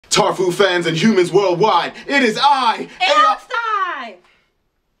Tarfu fans and humans worldwide, it is I, Aeoxi!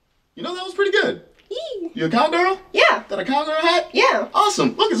 You know, that was pretty good. Yee. You a cowgirl? Yeah. That a cowgirl hat? Yeah.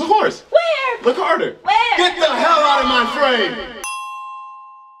 Awesome. Look, it's a horse. Where? Look harder. Where? Get the hell out of my frame!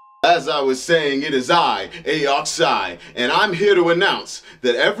 As I was saying, it is I, Aeoxi, and I'm here to announce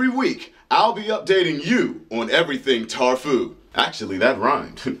that every week I'll be updating you on everything Tarfu. Actually, that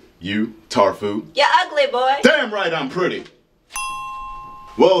rhymed. You, Tarfu. You ugly boy. Damn right I'm pretty.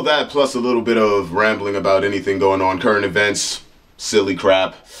 Well, that plus a little bit of rambling about anything going on, current events, silly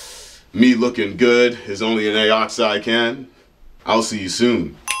crap. Me looking good is only an Aeoxi can. I'll see you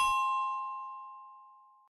soon.